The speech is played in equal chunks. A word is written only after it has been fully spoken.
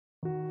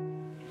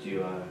Do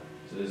you,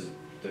 so does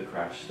the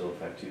crash still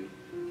affect you?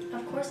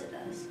 Of course it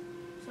does.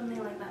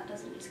 Something like that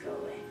doesn't just go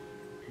away.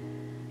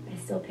 I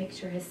still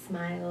picture his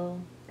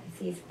smile. I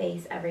see his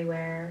face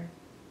everywhere.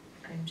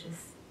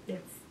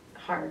 It's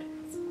hard.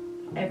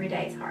 Every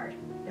day is hard.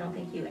 I don't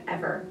think you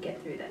ever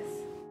get through this.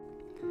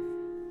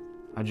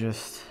 I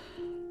just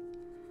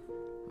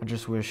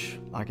wish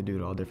I could do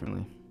it all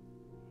differently.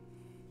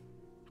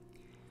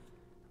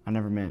 I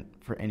never meant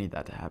for any of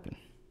that to happen.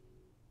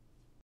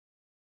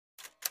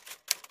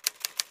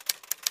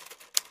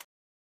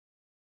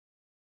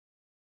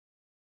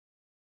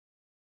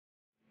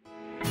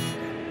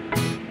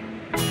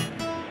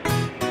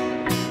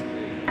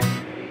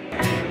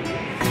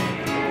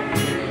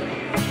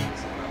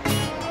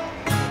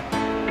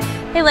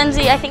 Hey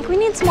Lindsay, I think we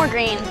need some more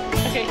green.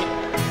 Okay.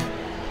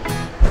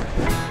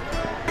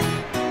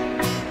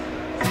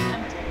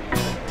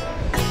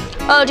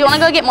 Oh, do you want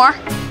to go get more?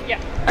 Yeah.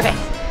 Okay.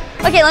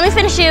 Okay, let me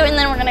finish you and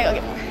then we're gonna go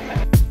get more.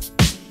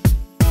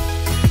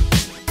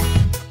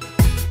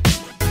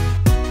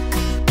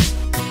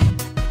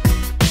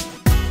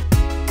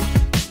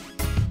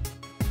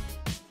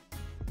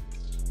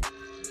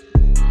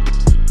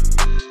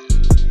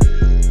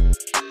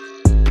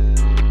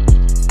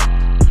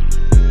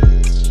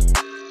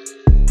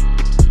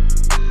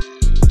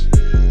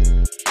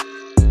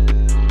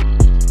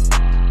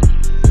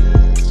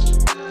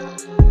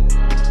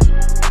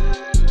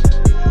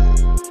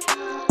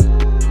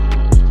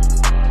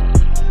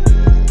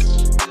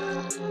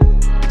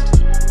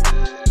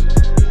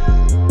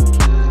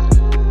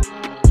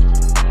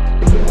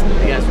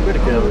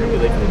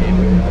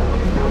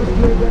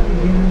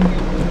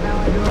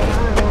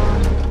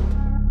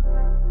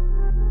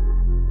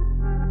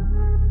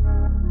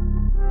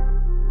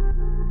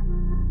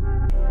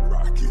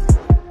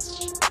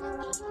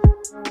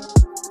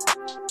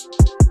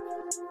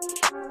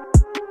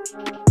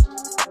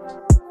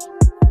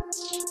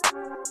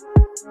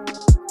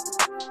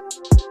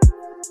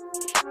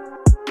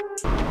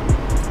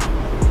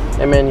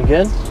 Hey man, you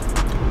good?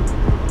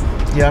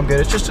 Yeah, I'm good.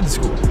 It's just to the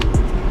school.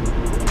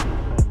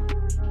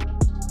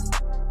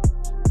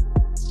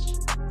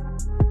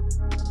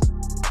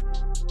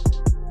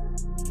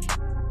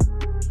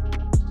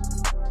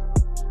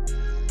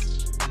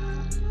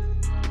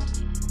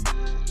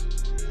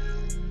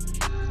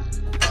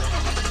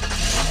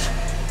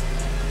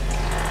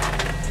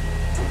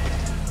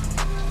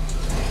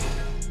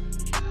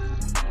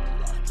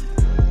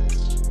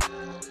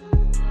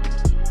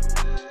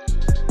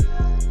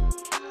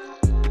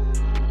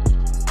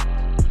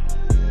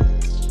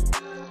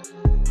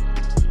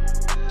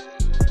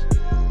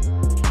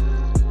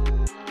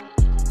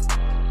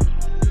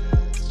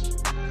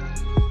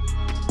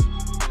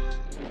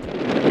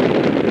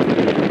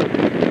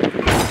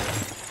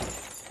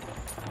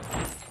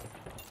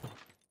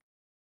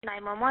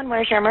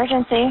 Where's your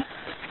emergency?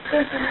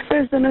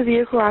 There's been a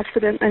vehicle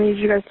accident. I need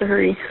you guys to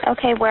hurry.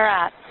 Okay, where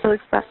at?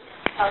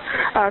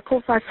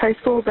 Colfax High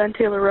School, Ben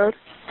Taylor Road.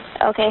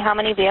 Okay, how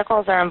many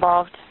vehicles are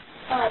involved?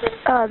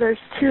 There's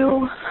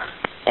 2.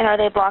 And are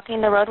they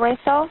blocking the roadway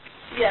still?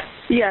 Yes.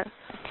 Yes.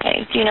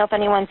 Okay, do you know if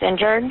anyone's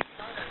injured?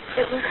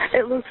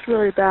 It looks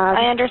really bad.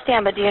 I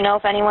understand, but do you know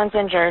if anyone's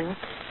injured?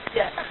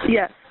 Yes.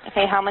 Yes.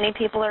 Okay, how many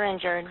people are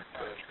injured?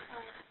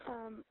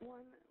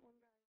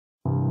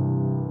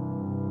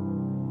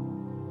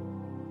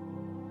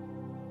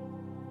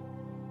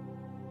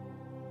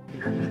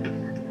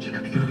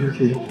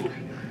 Okay.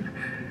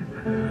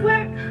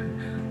 Where?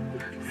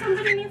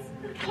 Somebody needs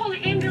to call the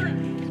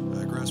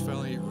ambulance. Grass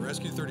Valley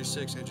Rescue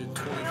 36, engine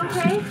 20.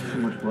 Okay. Too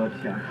much blood.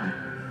 Yeah.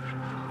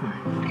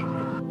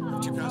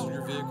 2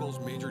 passenger vehicles,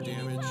 major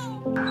damage.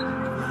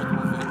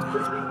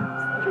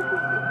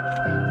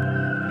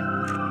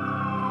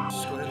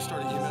 Just go ahead and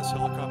start an EMS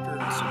helicopter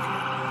and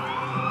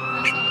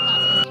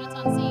Units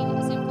on scene.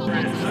 Assume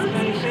Colfax High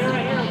School.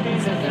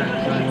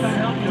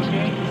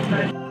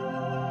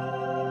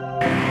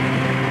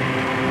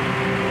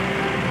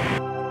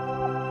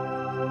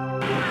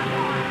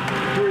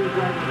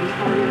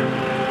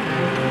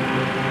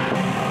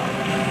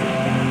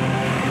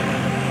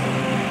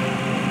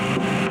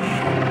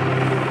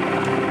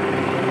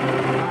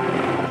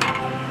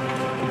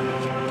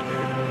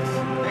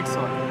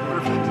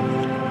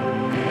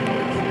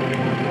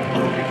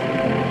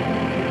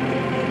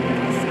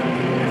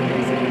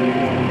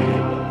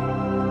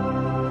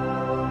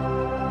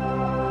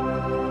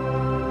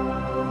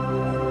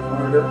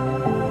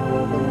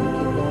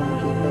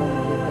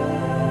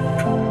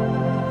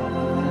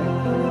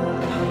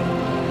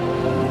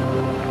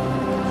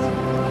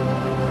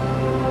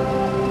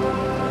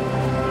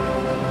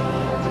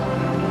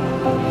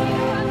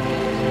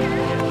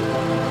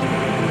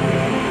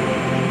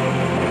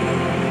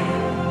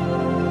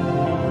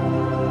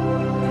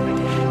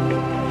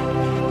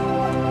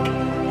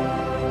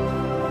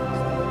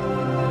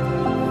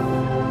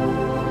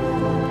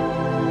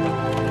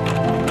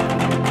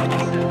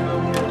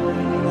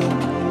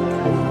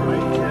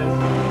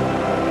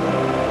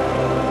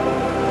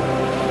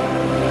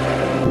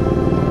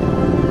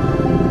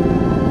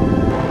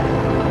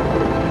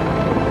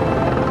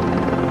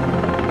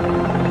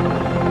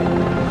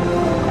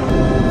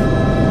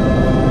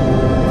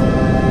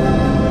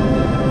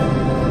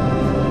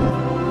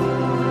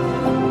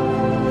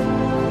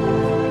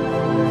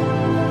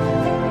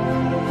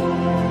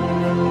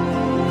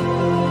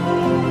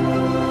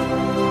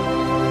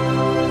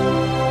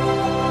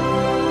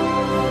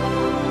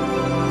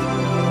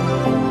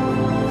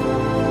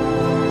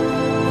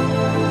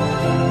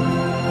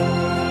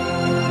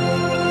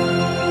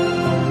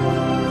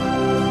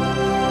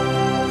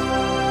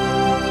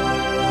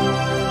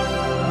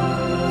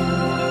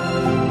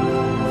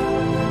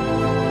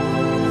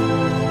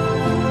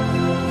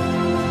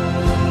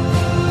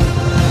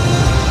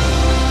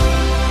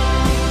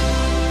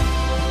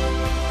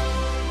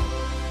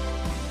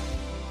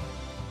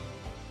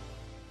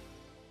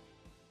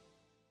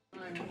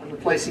 We're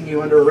placing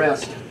you under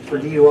arrest for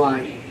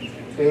DUI.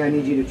 Okay, I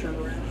need you to turn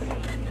around.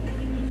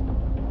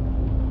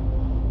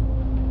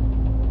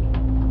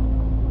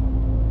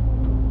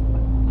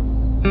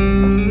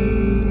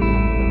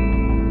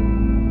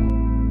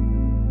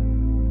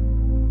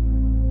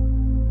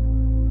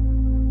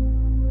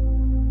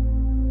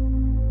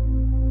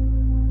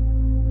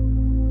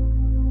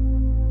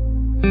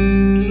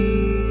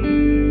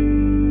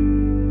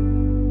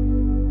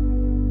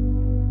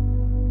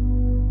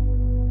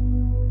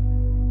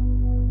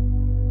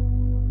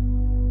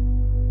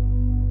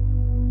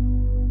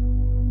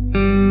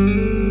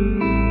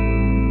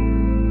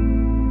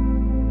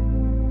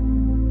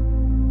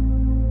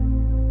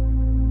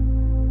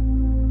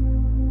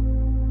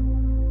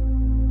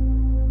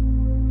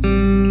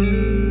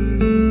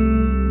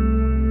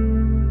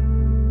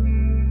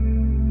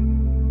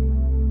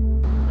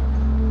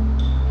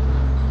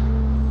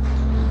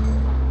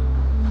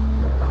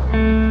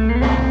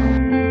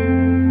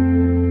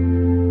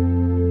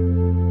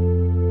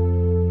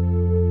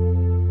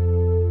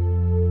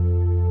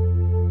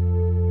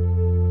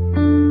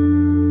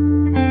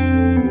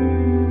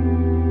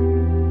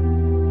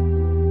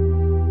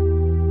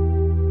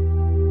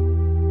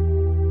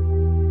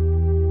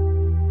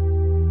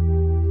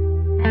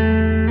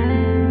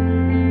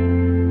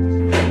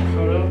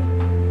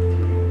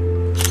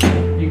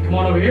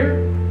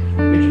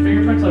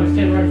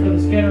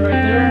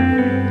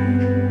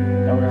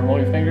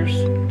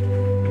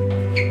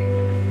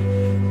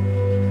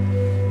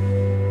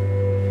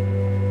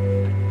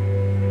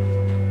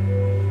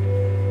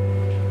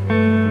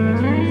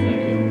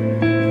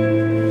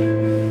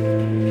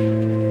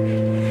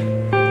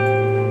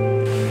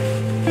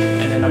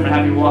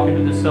 Walk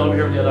into the cell over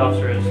here where the other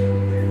officer is.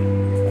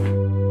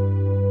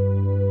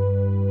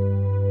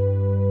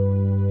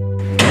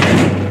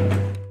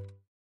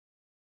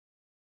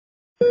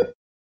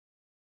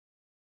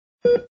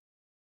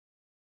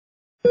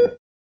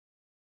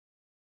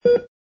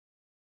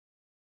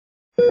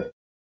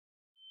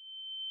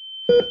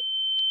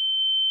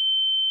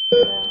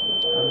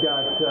 I've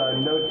got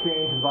no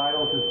change in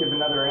vitals. Just give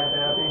another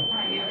epi.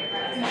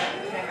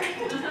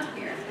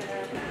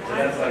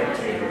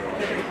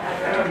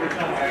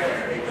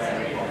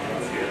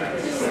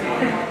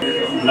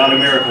 Not a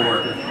miracle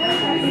worker.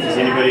 Does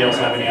anybody else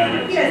have any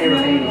ideas?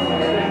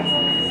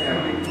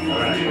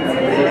 Alright.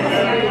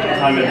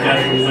 Time of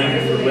death for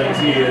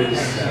Lindsay is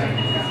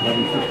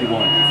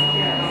 11:51.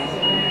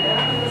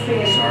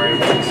 Sorry,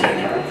 one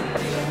second.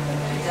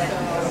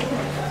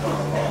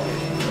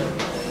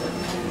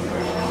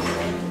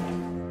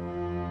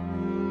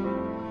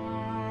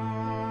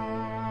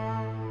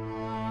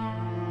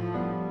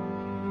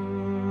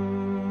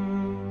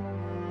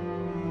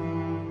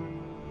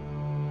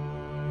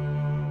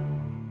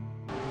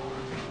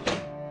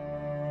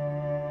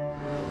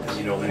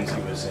 You know,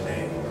 Lindsay was in a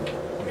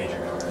major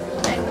car.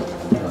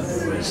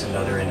 There was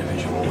another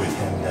individual with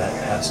him that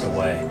passed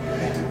away,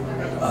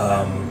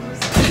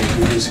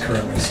 who is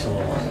currently still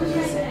alive.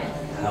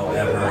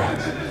 However,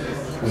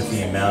 with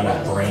the amount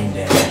of brain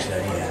damage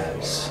that he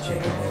has,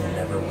 Jacob will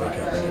never wake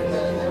up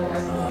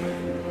again.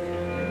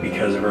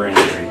 Because of her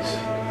injuries,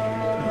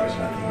 there's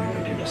nothing we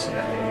can do to save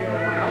her.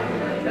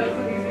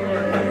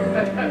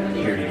 I'm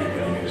here to give you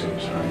the news. I'm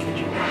sorry that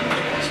you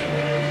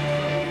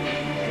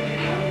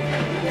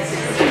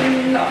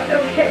Not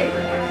okay.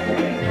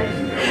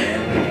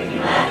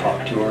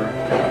 talk to her.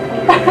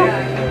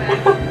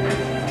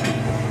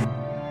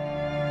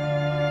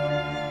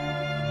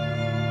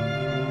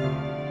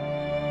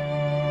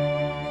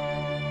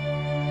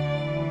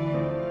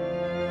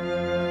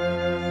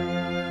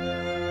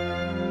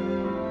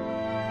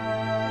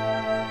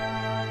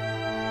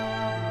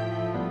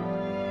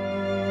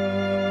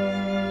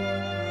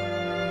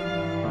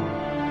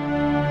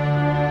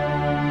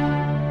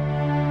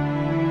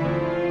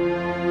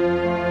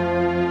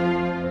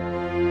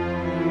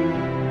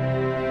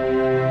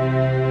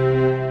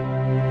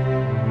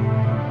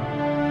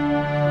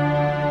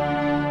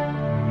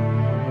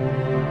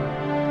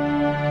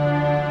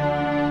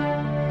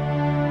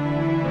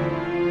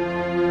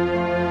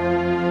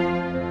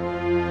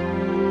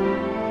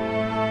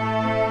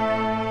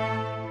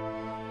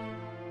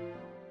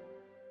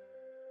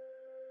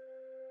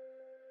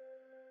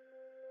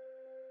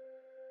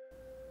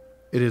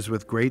 It is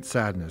with great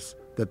sadness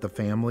that the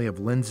family of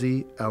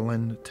Lindsay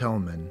Ellen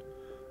Tillman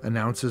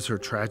announces her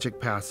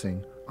tragic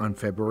passing on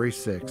February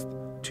 6,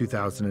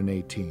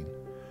 2018.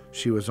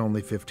 She was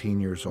only 15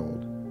 years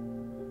old.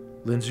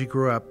 Lindsay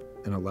grew up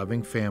in a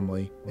loving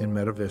family in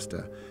Meadow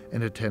Vista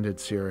and attended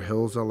Sierra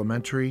Hills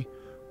Elementary,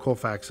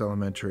 Colfax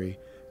Elementary,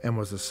 and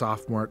was a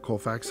sophomore at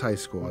Colfax High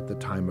School at the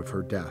time of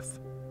her death.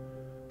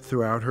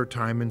 Throughout her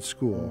time in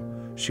school,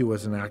 she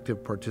was an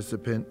active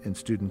participant in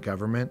student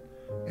government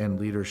and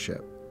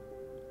leadership,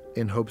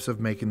 in hopes of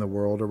making the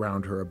world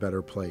around her a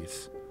better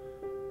place.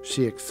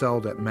 She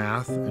excelled at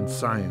math and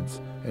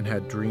science and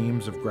had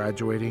dreams of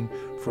graduating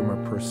from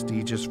a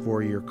prestigious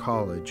four-year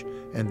college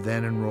and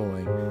then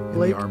enrolling in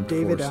the armed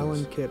forces. David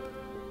Allen Kipp,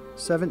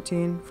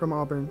 17, from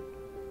Auburn,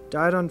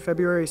 died on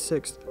February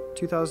 6,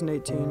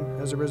 2018,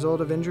 as a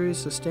result of injuries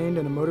sustained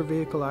in a motor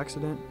vehicle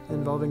accident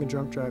involving a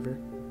drunk driver.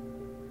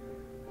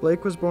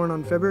 Blake was born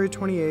on February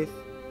 28,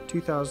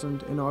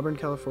 2000, in Auburn,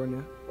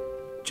 California.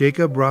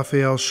 Jacob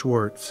Raphael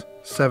Schwartz,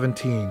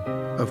 17,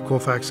 of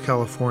Colfax,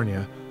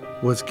 California,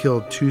 was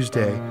killed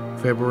Tuesday,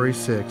 February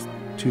 6,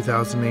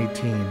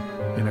 2018,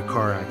 in a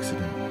car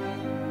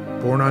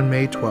accident. Born on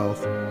May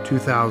 12,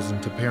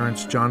 2000, to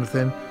parents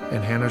Jonathan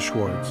and Hannah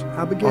Schwartz.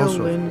 Abigail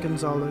Lynn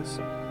Gonzalez,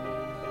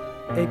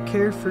 a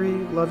carefree,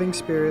 loving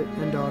spirit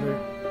and daughter,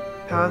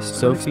 passed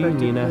Sophie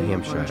unexpectedly Nina on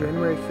Hampshire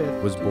January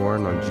 5th. Was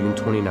born on June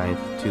 29,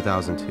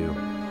 2002.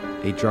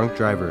 A drunk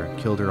driver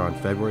killed her on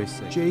February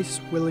 6.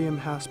 Jace William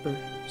Hasper,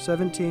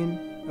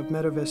 17, of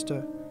Meadow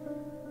Vista,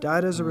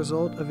 died as a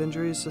result of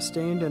injuries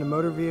sustained in a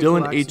motor vehicle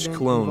Dylan H. accident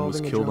Cologne was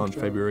involving a killed drunk on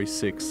driver. February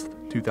 6,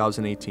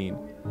 2018.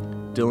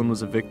 Dylan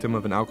was a victim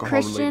of an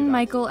alcohol-related Christian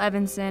Michael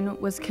Evanson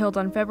was killed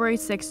on February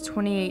 6,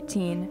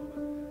 2018.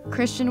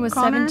 Christian was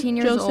Connor 17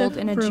 years Joseph old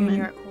and a Fruman.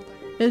 junior at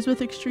It is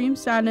with extreme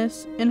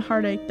sadness and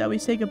heartache that we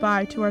say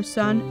goodbye to our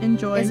son and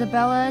joy.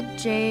 Isabella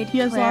Jade He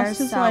has Claire lost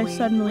his Sowie life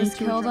suddenly was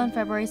to a killed drunk- on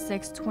February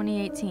 6,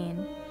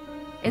 2018.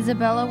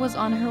 Isabella was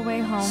on her way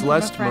home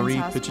Celeste from a Marie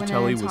friend's house when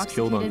Piccatelli an was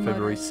killed on intoxicated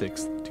February motorist-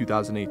 6,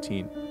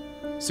 2018.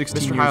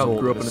 16 Mr. years Heil old,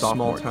 grew up in a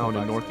sophomore small at town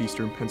in Colfax.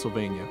 northeastern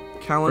Pennsylvania.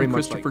 Very Callan much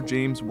Christopher like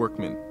James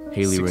Workman,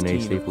 Haley 16 Renee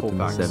of Stapleton,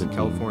 Colfax, 17,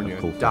 California, of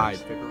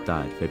Colfax,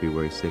 died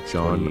February 6.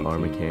 John R.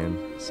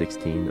 McCann,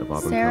 16, of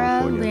Auburn, Sarah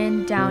California.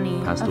 Lynn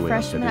Downey, passed a away on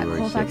freshman at February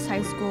Colfax 6.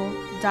 High School,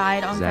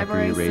 died on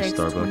Zachary February Ray 6,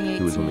 Starbuck, 2018.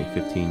 who was only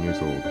 15 years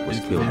old, was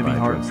It is killed with by heavy a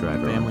heart drunk the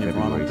driver on family of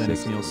Ronald February Dennis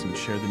 6. Nielsen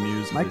share the news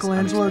of his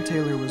Michelangelo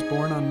unexpected- Taylor was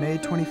born on May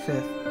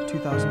 25th,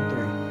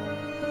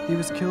 2003. He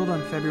was killed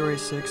on February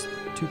 6th,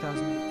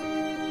 2008.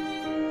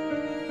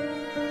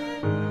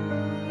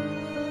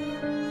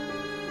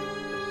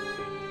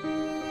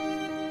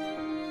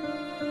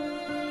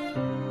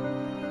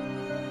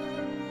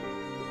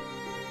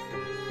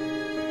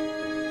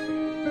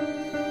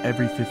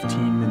 Every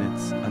 15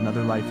 minutes,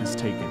 another life is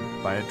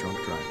taken by a drunk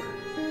driver.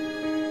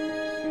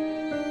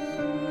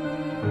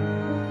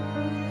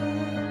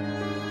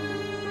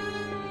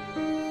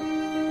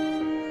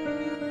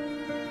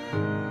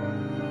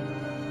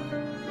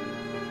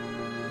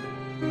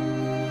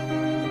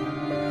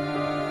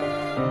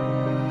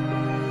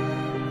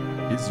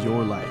 Is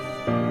your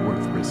life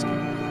worth risking?